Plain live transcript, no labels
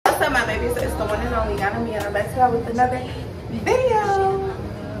What's up, my babies? It's the one and only Yanabee, and I'm back to y'all with another video.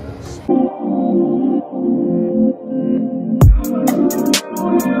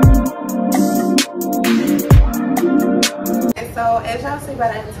 And so, as y'all see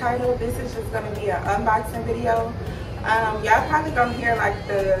by the title, this is just gonna be an unboxing video. Y'all probably gonna hear like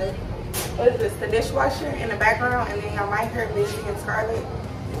the, what is this, the dishwasher in the background, and then y'all might hear Lizzie and Scarlett.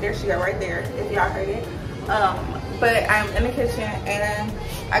 There she go, right there, if y'all heard it. But I'm in the kitchen and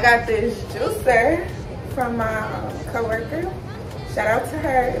I got this juicer from my coworker. Shout out to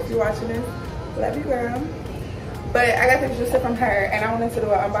her if you're watching this. Love you, girl. But I got this juicer from her and I wanted to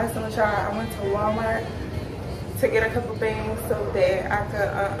do an unboxing with y'all. I went to Walmart to get a couple things so that I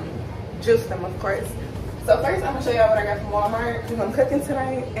could juice them, of course. So first I'm gonna show y'all what I got from Walmart because I'm cooking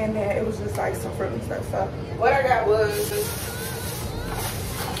tonight, and then it was just like some fruit and stuff. So what I got was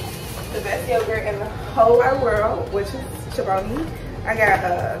the best yogurt in the whole wide world, which is Chobani. I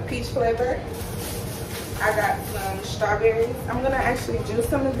got peach flavor. I got some strawberries. I'm gonna actually juice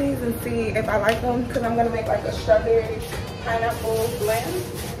some of these and see if I like them, because I'm gonna make like a strawberry pineapple blend.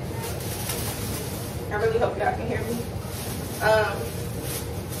 I really hope y'all can hear me.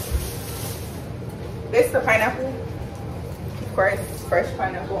 This is the pineapple. Of course, fresh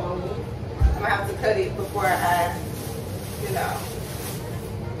pineapple only. I'm gonna have to cut it before I, you know,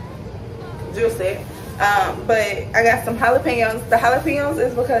 juice it. But I got some jalapenos. The jalapenos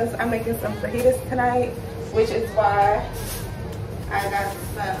is because I'm making some fajitas tonight, which is why I got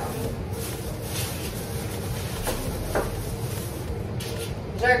some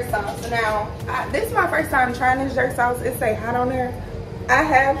jerk sauce. Now, this is my first time trying this jerk sauce. It say hot on there. I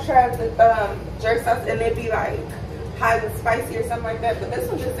have tried the jerk sauce and it be like hot and spicy or something like that, but this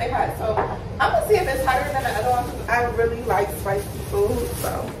one just say hot. So I'm gonna see if it's hotter than the other one, because I really like spicy food.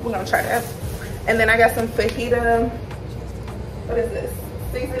 So we're gonna try that. And then I got some fajita, what is this,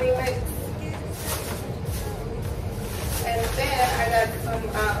 seasoning mix. And then I got some,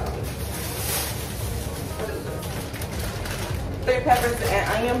 what is this, 3 peppers and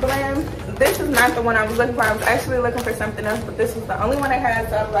onion blend. This is not the one I was looking for. I was actually looking for something else, but this was the only one I had,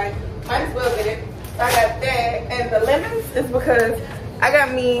 so I was like, might as well get it. So I got that. And the lemons is because I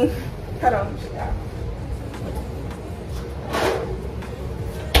got me, hold on,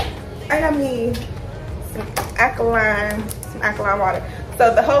 I got me some alkaline water.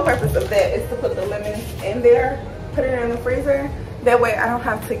 So the whole purpose of that is to put the lemons in there, put it in the freezer. That way I don't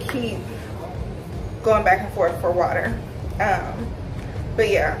have to keep going back and forth for water. But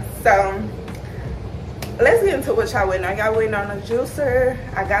yeah, so let's get into what y'all waiting on. Y'all waiting on the juicer.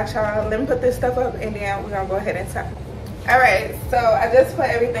 I got y'all. Let me put this stuff up and then we're gonna go ahead and talk. All right, so I just put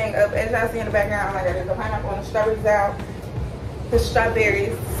everything up. As y'all see in the background, I got the pineapple and the strawberries out. The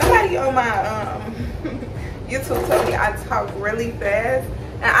strawberries. Somebody on my YouTube told me I talk really fast,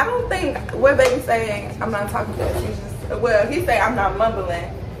 and I don't think what baby saying I'm not talking fast. You just, well, he say I'm not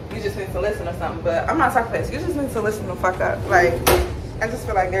mumbling. You just need to listen or something, but I'm not talking fast. You just need to listen the fuck up. Like, I just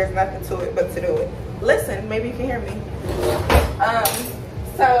feel like there's nothing to it but to do it. Listen, maybe you can hear me.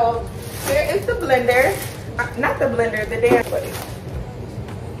 So here is the blender. Not the blender, the damn place.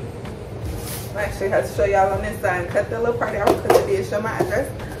 I actually have to show y'all on this side. Cut the little part out because it did show my address.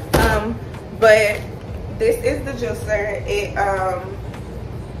 But this is the juicer.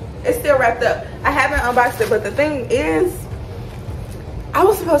 It's still wrapped up. I haven't unboxed it, but the thing is, I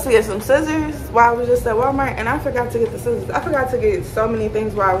was supposed to get some scissors while I was just at Walmart, and I forgot to get the scissors. I forgot to get so many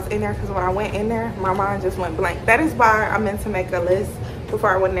things while I was in there, because when I went in there, my mind just went blank. That is why I meant to make a list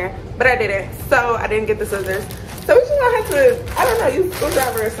before I went in there, but I didn't. So I didn't get the scissors. So we just gonna have to, I don't know, use a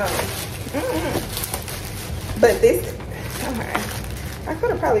screwdriver or something. But this, okay, I could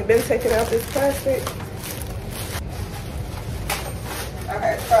have probably been taking out this plastic.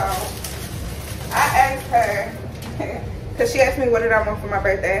 Okay, so I asked her, because she asked me what did I want for my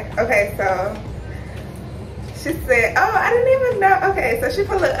birthday. Okay, so she said, oh, I didn't even know. Okay, so she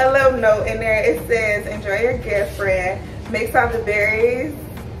put a little note in there. It says, enjoy your gift, friend. Mix all the berries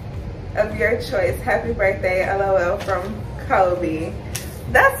of your choice. Happy birthday, LOL, from Kobe.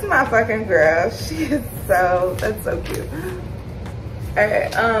 That's my fucking girl. She is that's so cute.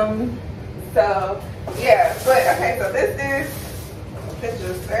 Alright, so yeah, but okay, so this is the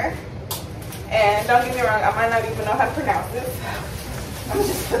juicer. And don't get me wrong, I might not even know how to pronounce this. I'm gonna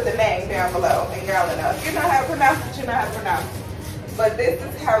just put the name down below and y'all will know. If you know how to pronounce it, you know how to pronounce it. But this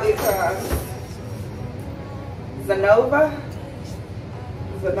is how it comes. znoav,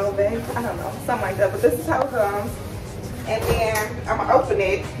 I don't know, something like that. But this is how it comes. And then I'm gonna open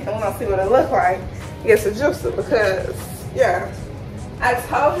it and we're gonna see what it looks like. It's a juicer because, yeah, I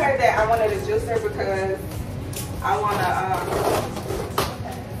told her that I wanted a juicer because I wanna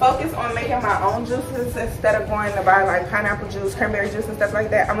focus on making my own juices instead of going to buy like pineapple juice, cranberry juice and stuff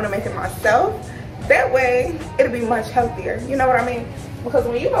like that. I'm gonna make it myself. That way it'll be much healthier. You know what I mean? Because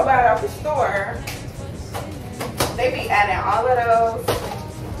when you go buy it off the store, they be adding all of those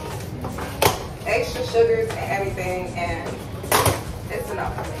extra sugars and everything, and it's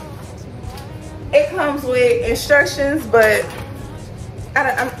enough. It comes with instructions, but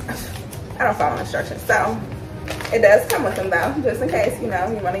I don't follow instructions, so it does come with them though, just in case, you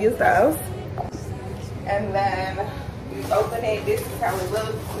know, you want to use those. And then you open it. This is how it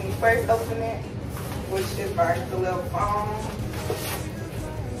looks when you first open it, which is like the little foam.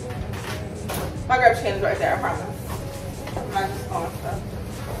 My grab chin is right there, I promise. I'm not just throwing stuff.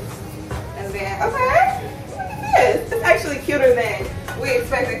 And then, okay, look at this. It's actually cuter than we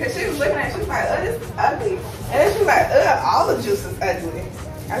expected, because she was looking at it, she was like, oh, this is ugly. And then she was like, ugh, all the juice is ugly.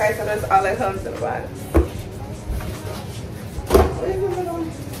 Okay, so that's all that comes in the bottom.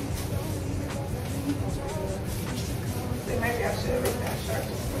 Maybe I should read that shirt.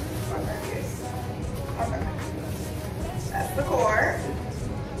 Okay, yes. Okay. That's the cord.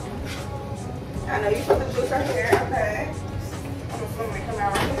 I know you put the juice right here. Okay. I'm assuming it come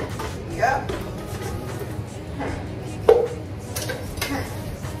out right here. Yep.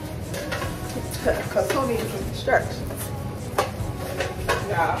 Because who needs some instructions?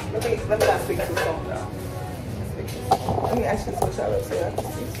 Nah, let me not speak too soon though. Let me actually switch out up so y'all can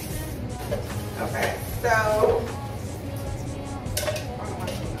see. Okay, so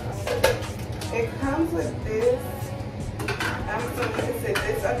it comes with this. I'm assuming you can sit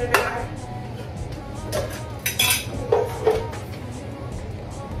this under there.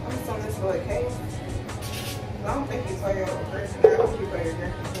 I'm assuming this little case. I don't think you throw your drink in there. I think you throw your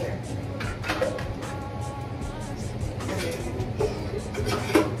drink in here.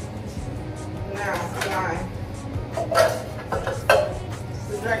 Now, I'm lying.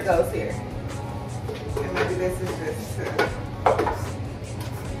 The drink goes here. And maybe this is just too.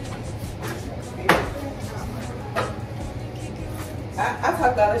 I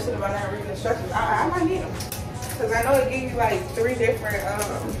talked all this shit about not reading instructions. I might need them. Because I know it gives you like 3 different,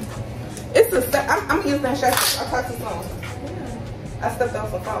 I'm using instructions. I'll talk to someone. I stepped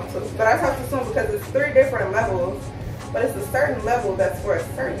off the phone too. But I talked to someone because it's 3 different levels. But it's a certain level that's for a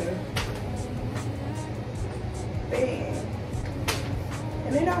certain thing.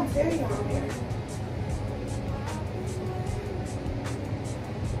 And they don't tell you on here.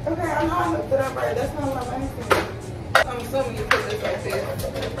 Okay, I know I looked it up right. That's not what I'm asking. I'm assuming you put this like this.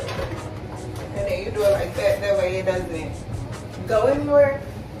 And then you do it like that. That way it doesn't go anywhere.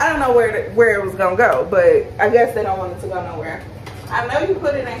 I don't know where it was going to go. But I guess they don't want it to go nowhere. I know you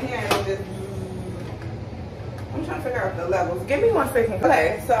put it in here and just... I'm trying to figure out the levels. Give me 1 second.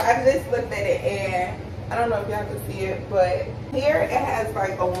 Okay, so I just looked at it and I don't know if y'all can see it, but here it has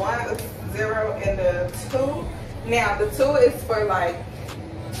like a 1, a 0, and a 2. Now the 2 is for like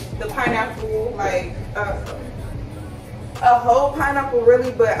the pineapple, like a whole pineapple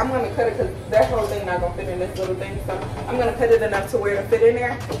really, but I'm gonna cut it because that whole thing not gonna fit in this little thing. So I'm gonna cut it enough to where to fit in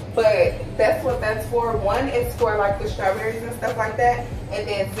there. But that's what that's for. 1 is for like the strawberries and stuff like that, and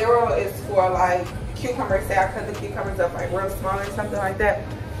then 0 is for like cucumbers. Say I cut the cucumbers up like real small or something like that.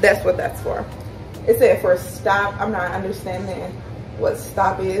 That's what that's for. It said for stop. I'm not understanding what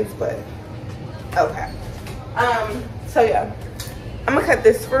stop is, but okay. So yeah, I'm gonna cut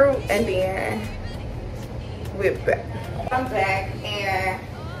this fruit and then we're back. I'm back and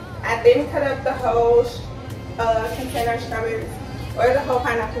I didn't cut up the whole container of strawberries or the whole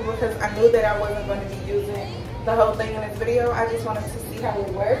pineapple because I knew that I wasn't going to be using the whole thing in this video. I just wanted to see how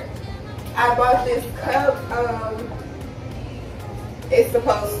it worked. I bought this cup. It's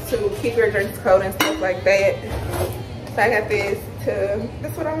supposed to keep your drinks cold and stuff like that. So I got this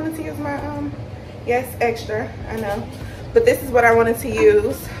this is what I wanted to use my, yes, extra, I know. But this is what I wanted to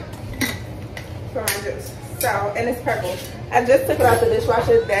use for my juice. So, and it's purple. I just took it out the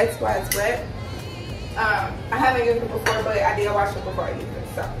dishwasher, that's why it's wet. I haven't used it before, but I did wash it before I used it,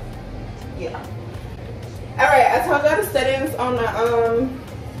 so, yeah. Alright, I told y'all the settings on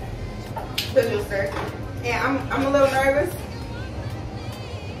the juicer. And I'm a little nervous.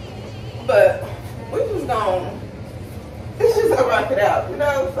 But we just gonna rock it out, you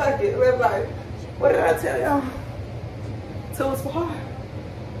know, fuck it. We're like, what did I tell y'all? 2 is for hard.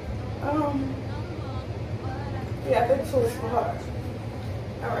 Yeah, I think 2 is for hard.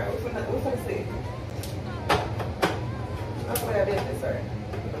 Alright, we're gonna see. Hopefully I did this right.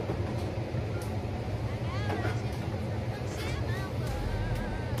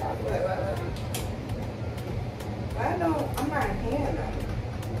 I don't, I'm not hand though.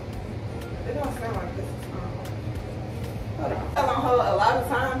 It don't sound like this is hold on. A lot of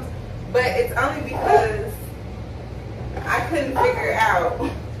times but it's only because I couldn't figure out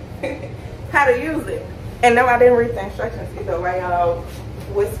how to use it. And no, I didn't read the instructions either, why y'all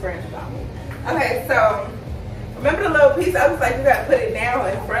whispering about me. Okay, so remember the little piece? I was like, you gotta put it down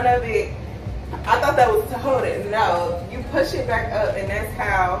in front of it. I thought that was to hold it. No, you push it back up, and that's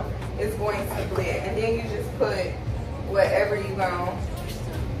how it's going to blend. And then you just put whatever you're gonna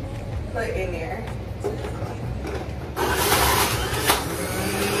put in there.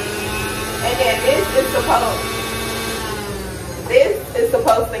 And then this is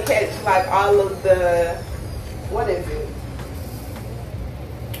supposed to catch like all of the, what is it?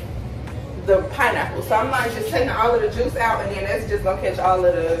 The pineapple. So I'm like just taking all of the juice out, and then that's just gonna catch all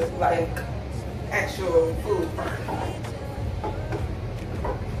of the like actual food.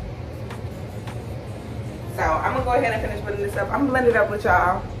 So I'm gonna go ahead and finish putting this up. I'm blending it up with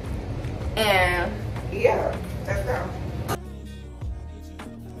y'all, and yeah, let's go.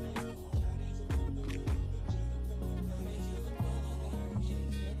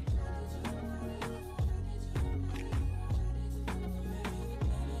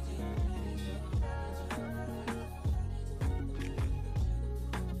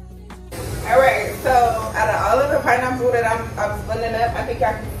 All right, so out of all of the pineapple that I was blending up, I think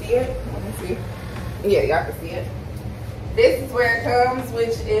y'all can see it. Let me see. Yeah, y'all can see it. This is where it comes,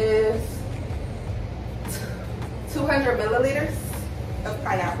 which is 200 milliliters of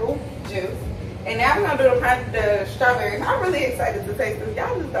pineapple juice. And now I'm gonna do the strawberries. I'm really excited to taste this.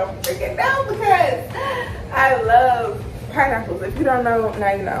 Y'all just don't freaking know because I love pineapples. If you don't know,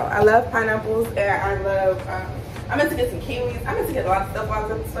 now you know. I love pineapples, and I love, I meant to get some kiwis. I meant to get a lot of stuff while I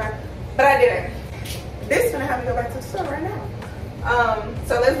was at the store, but I didn't. This is gonna have me go back to the store right now.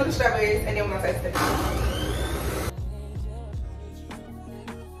 So let's do the strawberries, and then we're gonna taste it.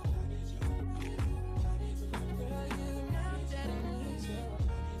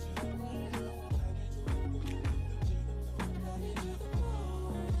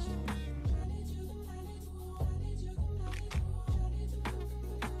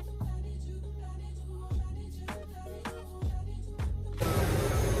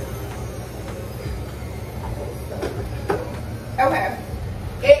 Okay,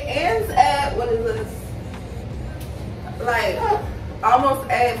 it ends at, what is this, like almost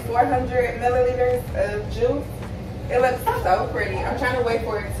at 400 milliliters of juice. It looks so pretty. I'm trying to wait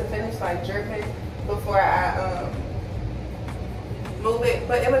for it to finish like dripping before I move it,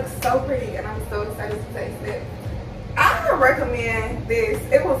 but it looks so pretty, and I'm so excited to taste it. I recommend this.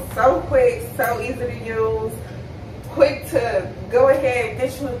 It was so quick, so easy to use, quick to go ahead,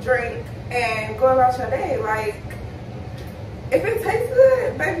 get you a drink, and go about your day. Like, if it tastes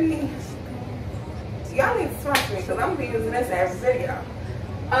good, baby, y'all need to sponsor me because I'm gonna be using this in every video.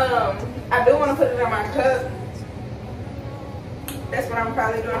 I do want to put it in my cup. That's what I'm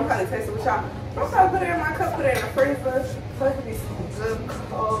probably doing. I'm probably tasting with y'all. I'm probably put it in my cup, put it in the freezer, so it can be some good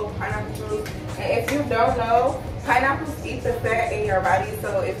cold pineapple juice. And if you don't know, pineapples eat the fat in your body.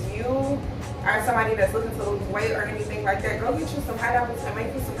 So if you are somebody that's looking to lose weight or anything like that, go get you some pineapples and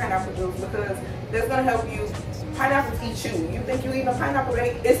make you some pineapple juice because that's gonna help you. Pineapples eat you. You think you eating a pineapple,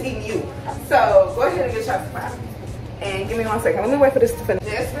 it's eating you. So go ahead and get y'all some pineapple. And give me 1 second. Let me wait for this to finish.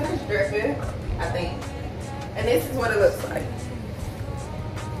 Just finished dripping, I think. And this is what it looks like.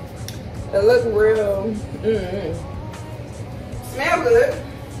 It looks real, smell good.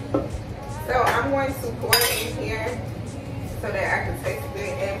 So I'm going to pour it in here so that I can taste it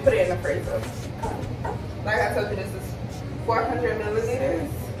and put it in the freezer. Like I told you, this is 400 milliliters.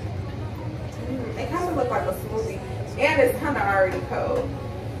 It kind of looks like a smoothie, and it's kind of already cold.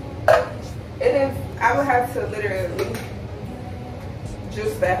 It is. I would have to literally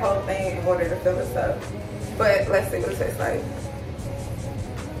juice that whole thing in order to fill this up. But let's see what it tastes like.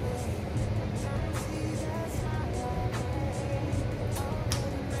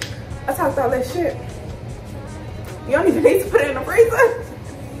 I talked all that shit. You don't even need to put it in the freezer.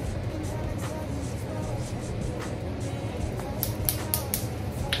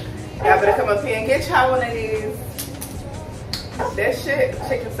 Y'all better come up here and get y'all one of these. That shit,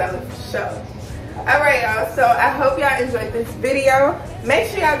 chicken salad for sure. Alright y'all, so I hope y'all enjoyed this video. Make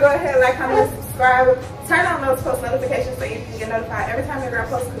sure y'all go ahead, like, comment, subscribe. Turn on those post notifications so you can get notified every time your girl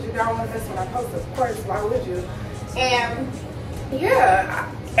posts because you don't want to miss when I post, of course, why would you? And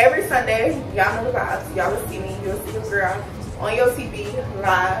yeah, every Sunday, y'all know the vibes. Y'all will see me, you'll see your girl on your TV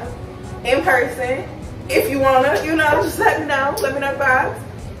live, in person. If you wanna, you know, just let me know the vibes.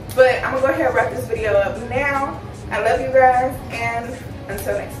 But I'm gonna go ahead and wrap this video up now. I love you guys, and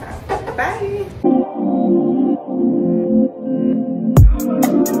until next time, bye.